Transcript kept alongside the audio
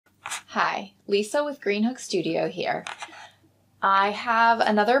Hi, Lisa with Greenhookstudio here. I have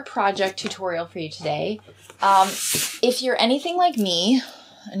another project tutorial for you today. If you're anything like me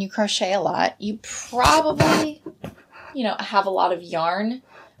and you crochet a lot, you probably, have a lot of yarn.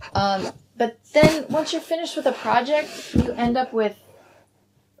 But then once you're finished with a project, you end up with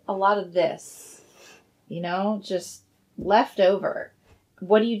a lot of this, just left over.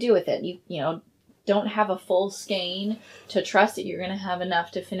 What do you do with it? You don't have a full skein to trust that you're going to have enough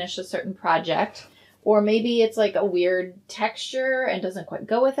to finish a certain project. Or maybe it's like a weird texture and doesn't quite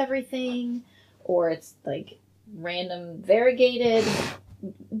go with everything. Or it's like random variegated.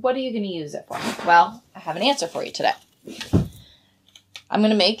 What are you going to use it for? Well, I have an answer for you today. I'm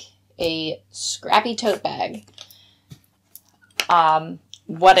going to make a scrappy tote bag.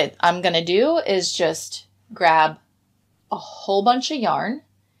 What I'm going to do is just grab a whole bunch of yarn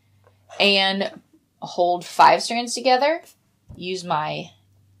and hold 5 strands together, use my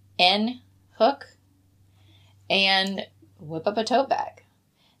N hook, and whip up a tote bag.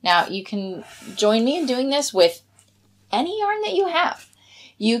 Now, you can join me in doing this with any yarn that you have.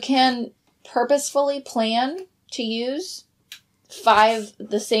 You can purposefully plan to use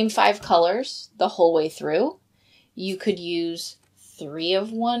the same 5 colors the whole way through. You could use 3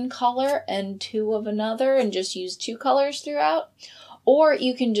 of one color and 2 of another and just use 2 colors throughout. Or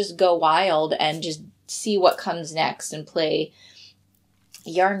you can just go wild and just see what comes next and play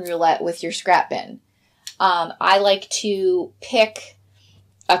yarn roulette with your scrap bin. I like to pick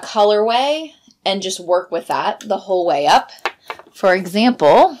a colorway and just work with that the whole way up. For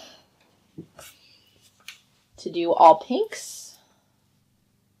example, to do all pinks,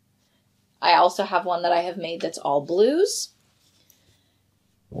 I also have one that I have made that's all blues.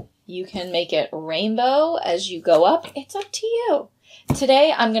 You can make it rainbow as you go up. It's up to you.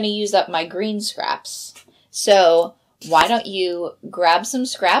 Today, I'm going to use up my green scraps. So why don't you grab some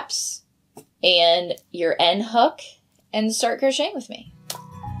scraps and your N hook and start crocheting with me.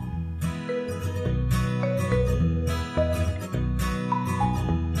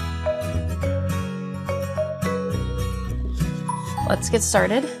 Let's get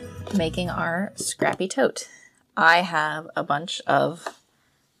started making our scrappy tote. I have a bunch of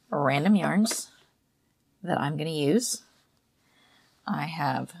random yarns that I'm going to use. I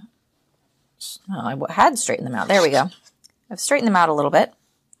had straightened them out. There we go. I've straightened them out a little bit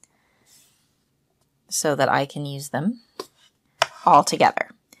so that I can use them all together.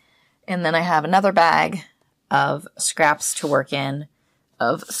 And then I have another bag of scraps to work in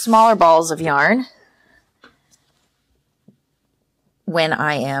of smaller balls of yarn when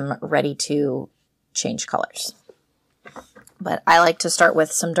I am ready to change colors. But I like to start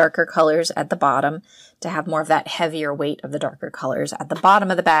with some darker colors at the bottom to have more of that heavier weight of the darker colors at the bottom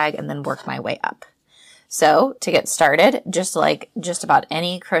of the bag and then work my way up. So to get started, just like just about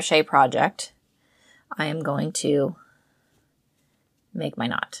any crochet project, I am going to make my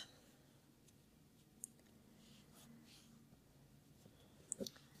knot.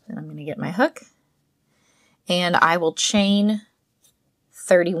 Then I'm going to get my hook and I will chain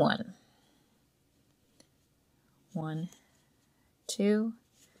 31. 1, 2,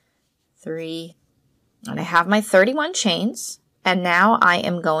 3, and I have my 31 chains, and now I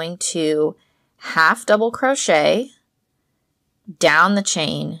am going to half double crochet down the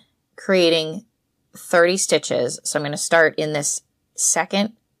chain, creating 30 stitches. So I'm going to start in this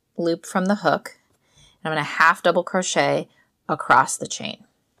second loop from the hook, and I'm going to half double crochet across the chain.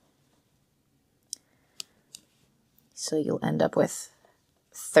 So you'll end up with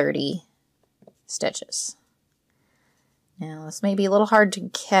 30 stitches. Now, this may be a little hard to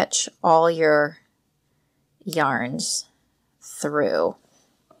catch all your yarns through.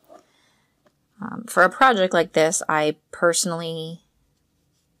 For a project like this, I personally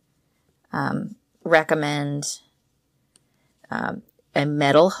recommend a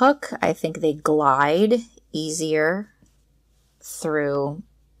metal hook. I think they glide easier through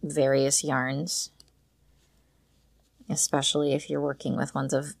various yarns, especially if you're working with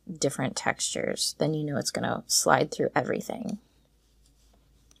ones of different textures. Then you know it's going to slide through everything.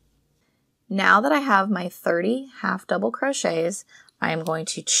 Now that I have my 30 half double crochets, I am going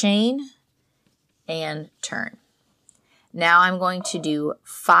to chain and turn. Now I'm going to do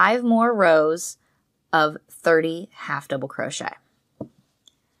 5 more rows of 30 half double crochet.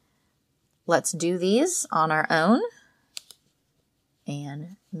 Let's do these on our own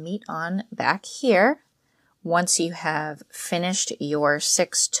and meet on back here once you have finished your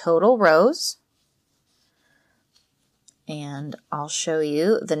 6 total rows. And I'll show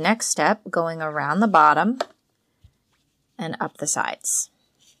you the next step, going around the bottom and up the sides.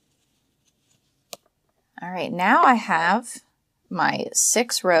 All right, now I have my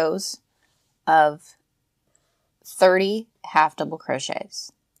 6 rows of 30 half double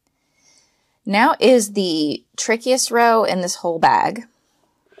crochets. Now is the trickiest row in this whole bag.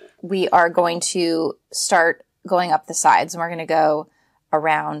 We are going to start going up the sides, and we're going to go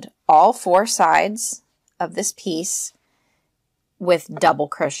around all 4 sides of this piece with double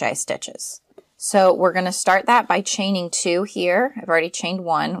crochet stitches. So we're going to start that by chaining 2 here. I've already chained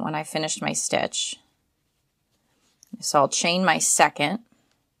 1 when I finished my stitch. So I'll chain my second,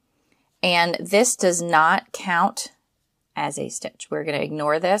 and this does not count as a stitch. We're going to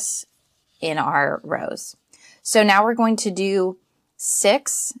ignore this in our rows. So now we're going to do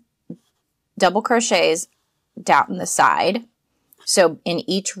 6 double crochets down the side. So in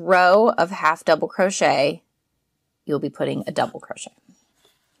each row of half double crochet, you'll be putting a double crochet.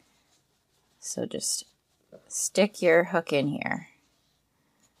 So just stick your hook in here.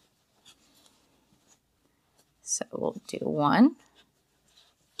 So we'll do 1,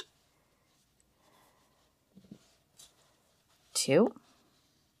 2,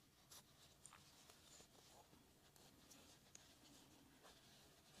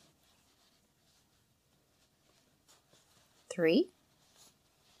 3,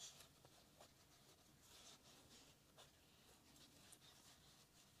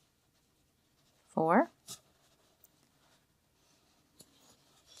 4,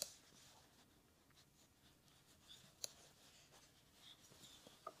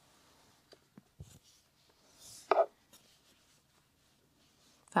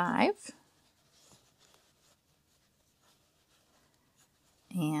 5,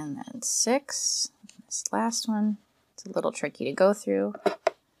 and then 6. This last one, it's a little tricky to go through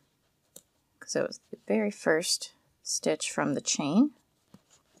because it was the very first stitch from the chain.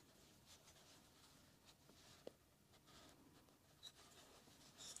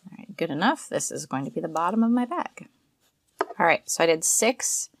 All right, good enough. This is going to be the bottom of my bag. All right, so I did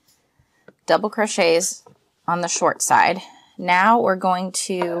 6 double crochets on the short side. Now we're going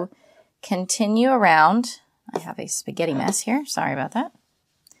to continue around. I have a spaghetti mess here. Sorry about that.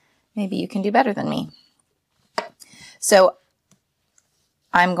 Maybe you can do better than me. So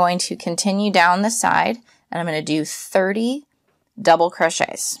I'm going to continue down the side, and I'm going to do 30 double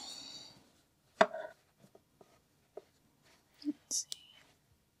crochets. Let's see.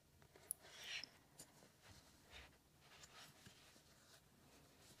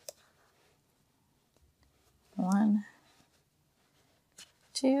 1,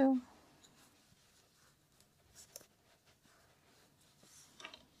 2, 3.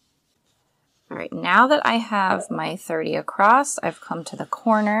 All right, now that I have my 30 across, I've come to the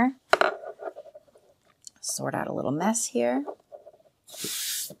corner. Sort out a little mess here.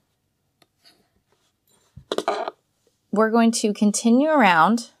 We're going to continue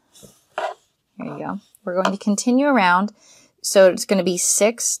around. Here you go. We're going to continue around. So it's going to be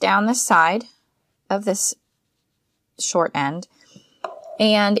 6 down the side of this short end.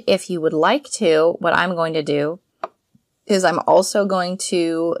 And if you would like to, what I'm going to do is I'm also going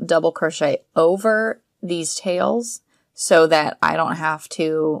to double crochet over these tails so that I don't have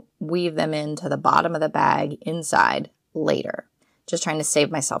to weave them into the bottom of the bag inside later. Just trying to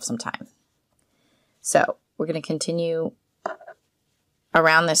save myself some time. So we're going to continue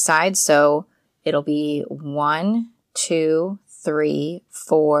around this side. So it'll be 1, 2, 3,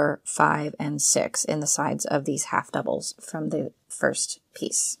 4, 5, and 6 in the sides of these half doubles from the first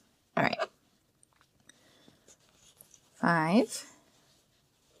piece. All right. 5.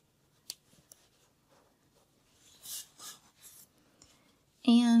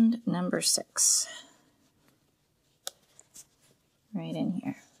 And number 6. Right in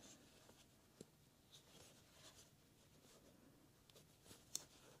here.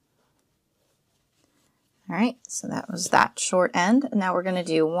 All right, so that was that short end. And now we're going to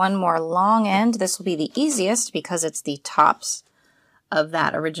do one more long end. This will be the easiest because it's the tops of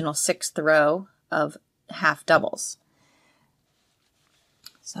that original 6th row of half doubles.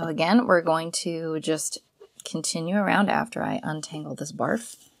 So again, we're going to just continue around after I untangle this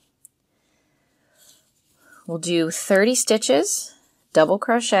barf. We'll do 30 stitches, double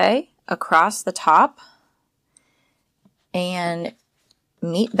crochet across the top, and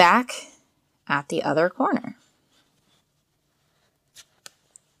meet back at the other corner.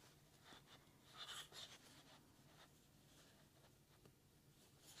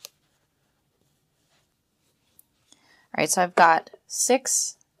 All right, so I've got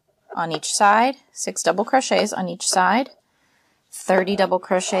 6 on each side, 6 double crochets on each side, 30 double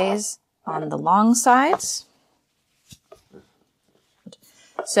crochets on the long sides.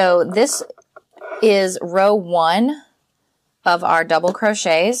 So this is row 1 of our double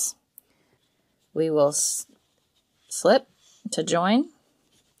crochets. We will slip to join,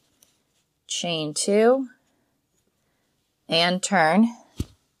 chain 2, and turn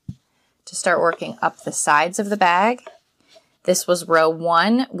to start working up the sides of the bag. This was row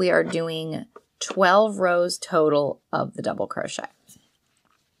 1. We are doing 12 rows total of the double crochet.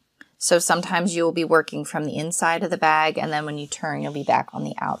 So sometimes you will be working from the inside of the bag, and then when you turn, you'll be back on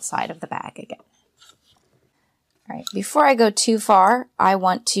the outside of the bag again. All right, before I go too far, I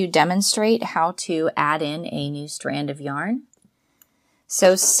want to demonstrate how to add in a new strand of yarn.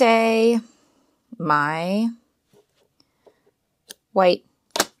 So say my white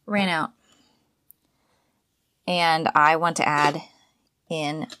ran out, and I want to add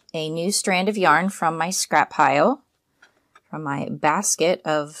in a new strand of yarn from my scrap pile, from my basket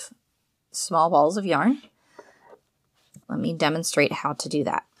of small balls of yarn. Let me demonstrate how to do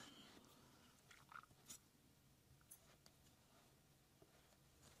that.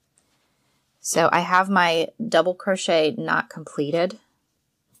 So I have my double crochet not completed,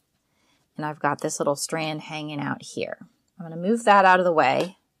 and I've got this little strand hanging out here. I'm going to move that out of the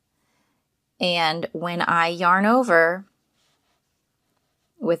way, and when I yarn over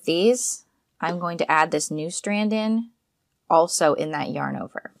with these, I'm going to add this new strand in, also in that yarn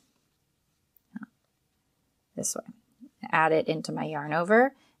over. This way. Add it into my yarn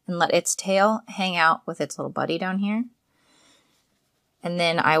over and let its tail hang out with its little buddy down here. And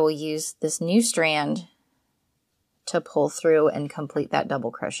then I will use this new strand to pull through and complete that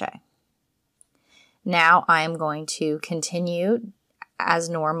double crochet. Now I'm going to continue as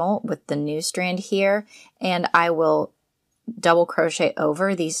normal with the new strand here, and I will double crochet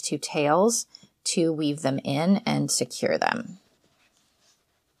over these 2 tails to weave them in and secure them.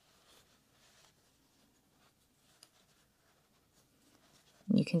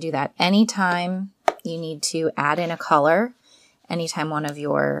 You can do that anytime you need to add in a color, anytime one of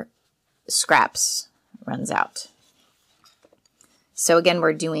your scraps runs out. So again,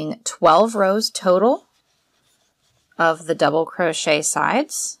 we're doing 12 rows total of the double crochet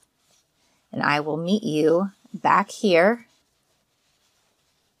sides, and I will meet you back here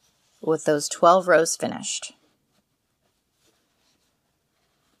with those 12 rows finished.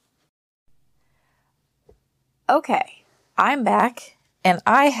 Okay, I'm back. And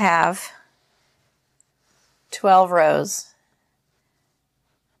I have 12 rows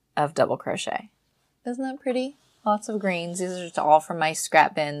of double crochet. Isn't that pretty? Lots of greens. These are just all from my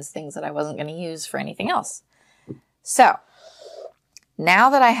scrap bins, things that I wasn't going to use for anything else. So now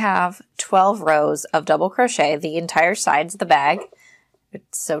that I have 12 rows of double crochet, the entire sides of the bag,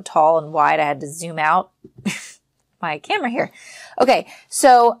 it's so tall and wide I had to zoom out my camera here. Okay,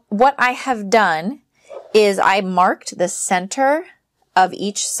 so what I have done is I marked the center of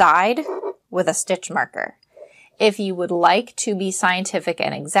each side with a stitch marker. If you would like to be scientific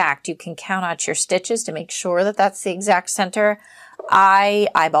and exact, you can count out your stitches to make sure that that's the exact center. I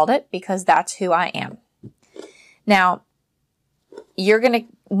eyeballed it because that's who I am. Now, you're going to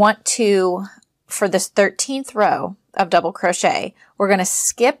want to, for this 13th row of double crochet, we're going to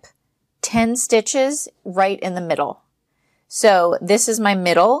skip 10 stitches right in the middle. So this is my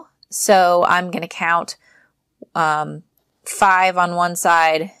middle, so I'm going to count 5 on one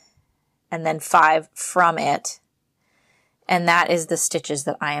side and then 5 from it. And that is the stitches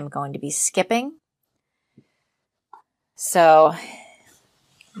that I am going to be skipping. So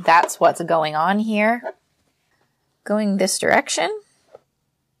that's what's going on here. Going this direction,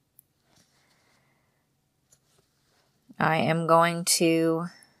 I am going to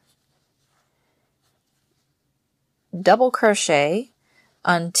double crochet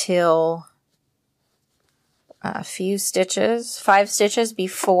until a few stitches, 5 stitches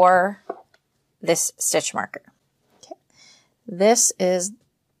before this stitch marker. Okay. This is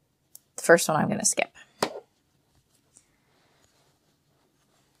the first one I'm going to skip.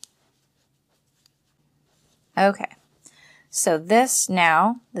 Okay, so this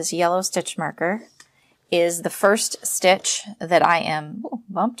yellow stitch marker is the first stitch that I am,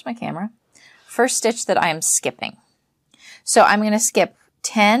 bumped my camera, first stitch that I am skipping. So I'm going to skip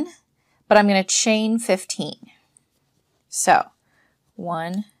 10, but I'm going to chain 15. So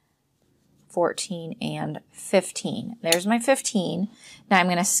 1, 14, and 15. There's my 15. Now I'm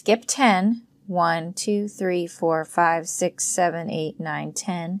going to skip 10. 1, 2, 3, 4, 5, 6, 7, 8, 9,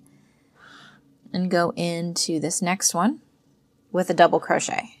 10. And go into this next one with a double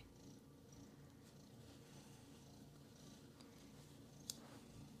crochet.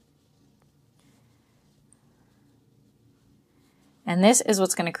 And this is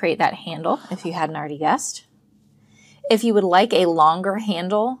what's going to create that handle, if you hadn't already guessed. If you would like a longer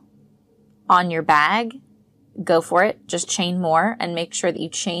handle on your bag, go for it. Just chain more and make sure that you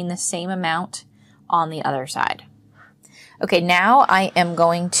chain the same amount on the other side. Okay, now I am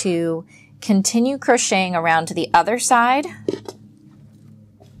going to continue crocheting around to the other side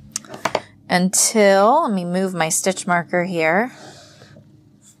until, let me move my stitch marker here,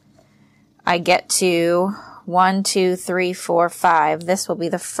 I get to 1, 2, 3, 4, 5. This will be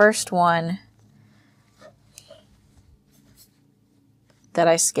the first one that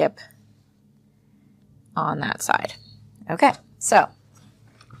I skip on that side. Okay, so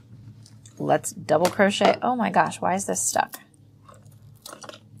let's double crochet. Oh my gosh, why is this stuck?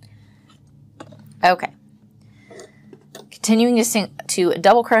 Okay, continuing to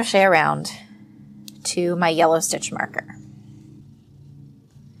double crochet around to my yellow stitch marker.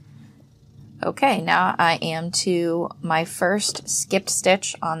 Okay, now I am to my first skipped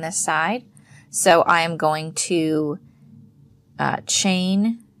stitch on this side. So I am going to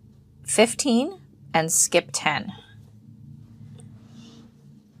chain 15 and skip 10.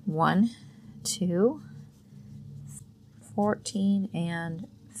 1, 2, 14, and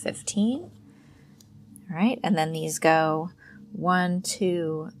 15. All right, and then these go 1,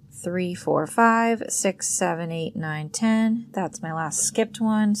 2, 3, 4, 5, 6, 7, 8, 9, 10. That's my last skipped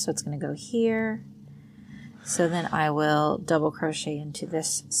one, so it's going to go here. So then I will double crochet into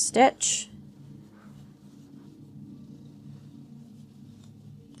this stitch.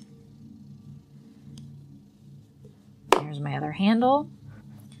 Here's my other handle.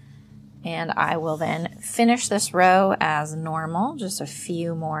 And I will then finish this row as normal, just a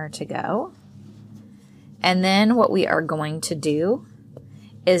few more to go. And then what we are going to do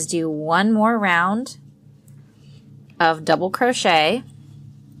is do one more round of double crochet,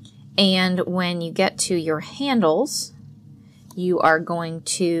 and when you get to your handles, you are going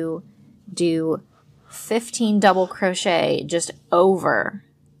to do 15 double crochet just over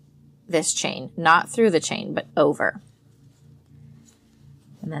this chain, not through the chain, but over.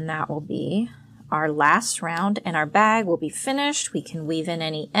 And then that will be our last round, and our bag will be finished. We can weave in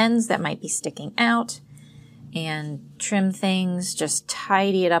any ends that might be sticking out and trim things, just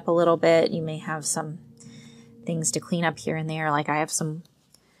tidy it up a little bit. You may have some things to clean up here and there, like I have some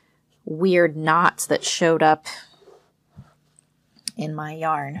weird knots that showed up in my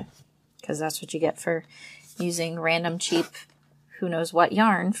yarn, because that's what you get for using random cheap who knows what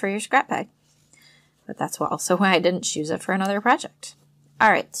yarn for your scrap bag. But that's also why I didn't choose it for another project.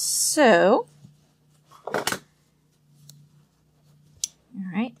 All right, so, all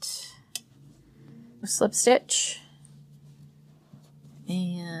right. Slip stitch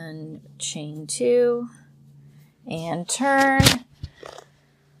and chain 2 and turn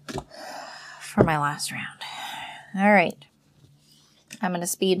for my last round. All right, I'm going to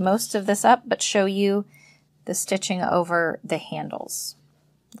speed most of this up but show you the stitching over the handles.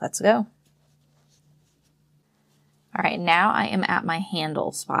 Let's go. All right, now I am at my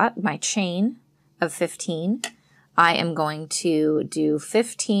handle spot, my chain of 15. I am going to do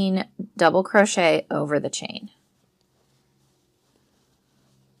 15 double crochet over the chain.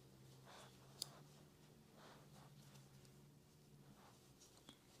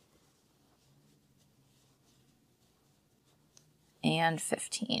 And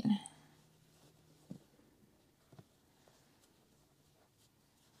 15.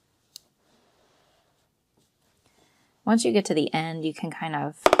 Once you get to the end, you can kind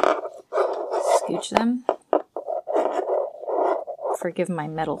of scooch them. Forgive my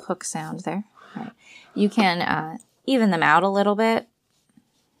metal hook sound there. All right. You can even them out a little bit,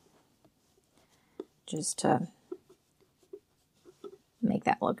 just to make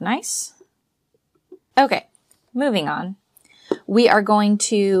that look nice. Okay, moving on. We are going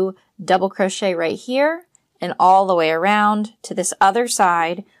to double crochet right here and all the way around to this other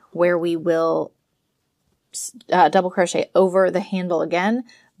side, where we will double crochet over the handle again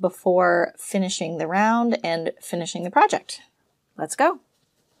before finishing the round and finishing the project. Let's go.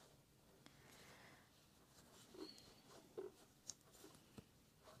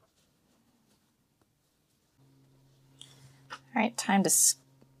 All right, time to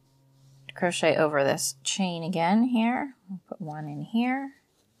crochet over this chain again here. We'll put one in here.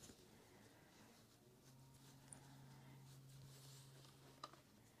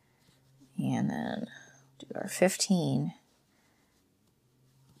 And then do our 15.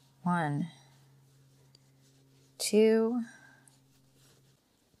 1, 2.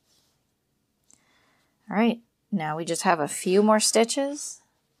 All right, now we just have a few more stitches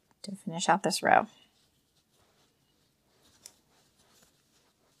to finish out this row.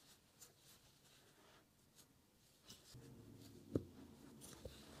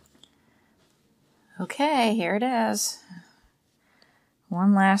 Okay, here it is.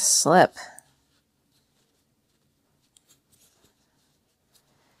 One last slip.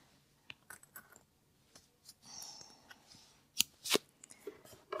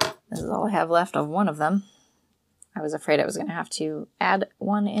 This This is all I have left of one of them. I was afraid I was going to have to add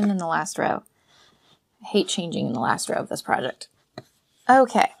one in the last row. I hate changing in the last row of this project.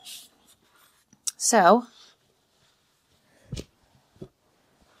 Okay. So,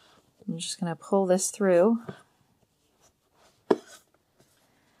 I'm just going to pull this through.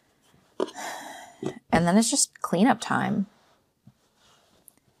 And then it's just cleanup time.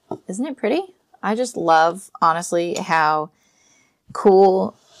 Isn't it pretty? I just love, honestly, how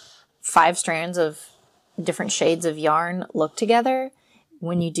cool 5 strands of different shades of yarn look together.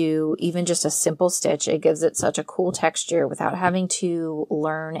 When you do even just a simple stitch, it gives it such a cool texture without having to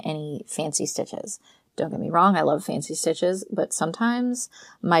learn any fancy stitches. Don't get me wrong, I love fancy stitches, but sometimes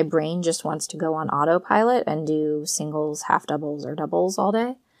my brain just wants to go on autopilot and do singles, half doubles, or doubles all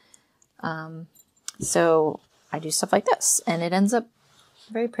day. So I do stuff like this, and it ends up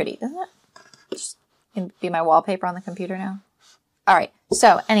very pretty, doesn't it? Just can be my wallpaper on the computer now. All right,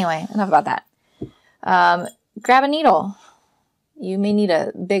 so anyway, enough about that. Grab a needle. You may need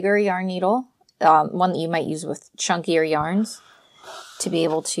a bigger yarn needle, one that you might use with chunkier yarns to be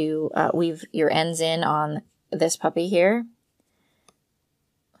able to weave your ends in on this puppy here.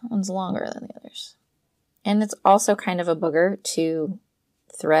 That one's longer than the others. And it's also kind of a booger to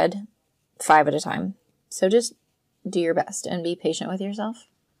thread 5 at a time. So just do your best and be patient with yourself.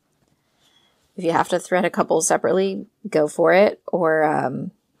 If you have to thread a couple separately, go for it, or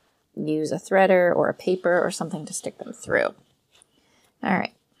use a threader or a paper or something to stick them through. All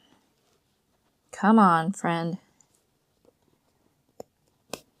right. Come on, friend.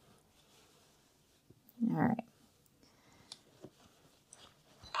 All right.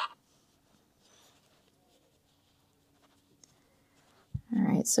 All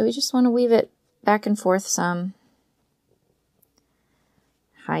right, so we just want to weave it back and forth some.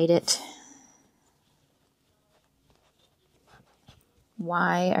 Hide it.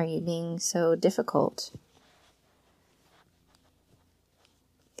 Why are you being so difficult?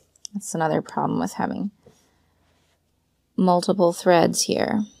 That's another problem with having multiple threads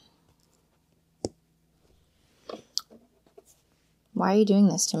here. Why are you doing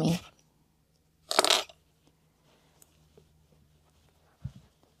this to me?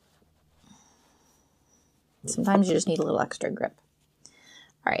 Sometimes you just need a little extra grip.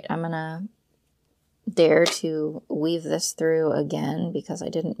 All right, I'm gonna dare to weave this through again because I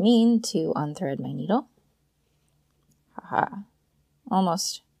didn't mean to unthread my needle. Haha,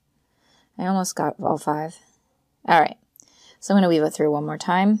 almost. I almost got all 5. All right, so I'm gonna weave it through one more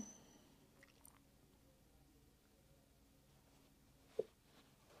time.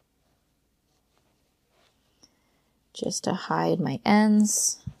 Just to hide my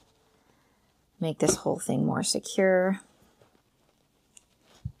ends. Make this whole thing more secure.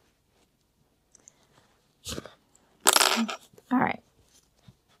 All right,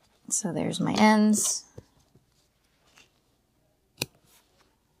 so there's my ends.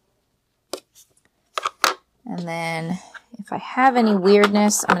 And then if I have any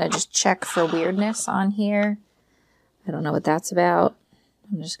weirdness, I'm going to just check for weirdness on here. I don't know what that's about.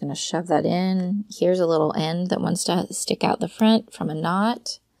 I'm just going to shove that in. Here's a little end that wants to stick out the front from a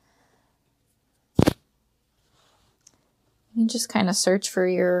knot. You just kind of search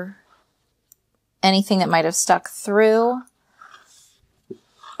for anything that might have stuck through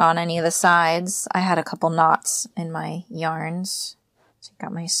on any of the sides. I had a couple knots in my yarns. So I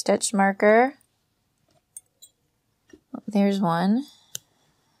got my stitch marker. There's one.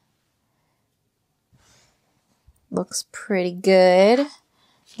 Looks pretty good.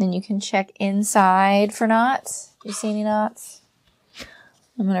 Then you can check inside for knots. Do you see any knots?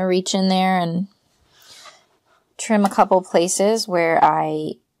 I'm going to reach in there and trim a couple places where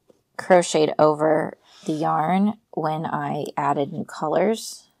I crocheted over the yarn when I added new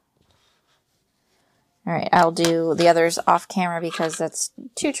colors. All right, I'll do the others off camera because that's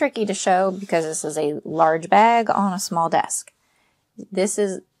too tricky to show because this is a large bag on a small desk. This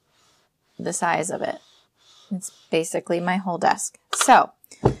is the size of it. It's basically my whole desk. So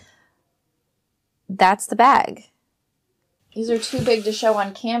that's the bag. These are too big to show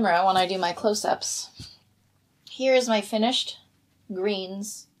on camera when I do my close-ups. Here is my finished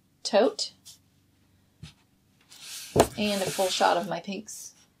greens tote and a full shot of my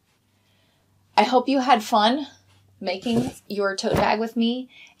pinks. I hope you had fun making your tote bag with me.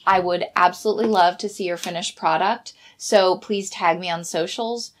 I would absolutely love to see your finished product. So please tag me on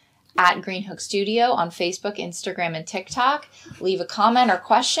socials at greenhookstudio on Facebook, Instagram, and TikTok. Leave a comment or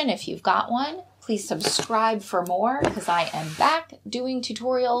question if you've got one. Please subscribe for more because I am back doing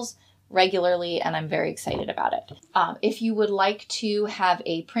tutorials regularly and I'm very excited about it. If you would like to have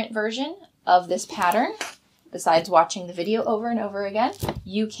a print version of this pattern, besides watching the video over and over again,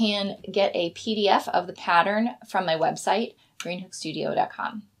 you can get a PDF of the pattern from my website,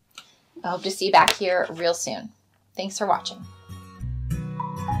 greenhookstudio.com. I hope to see you back here real soon. Thanks for watching.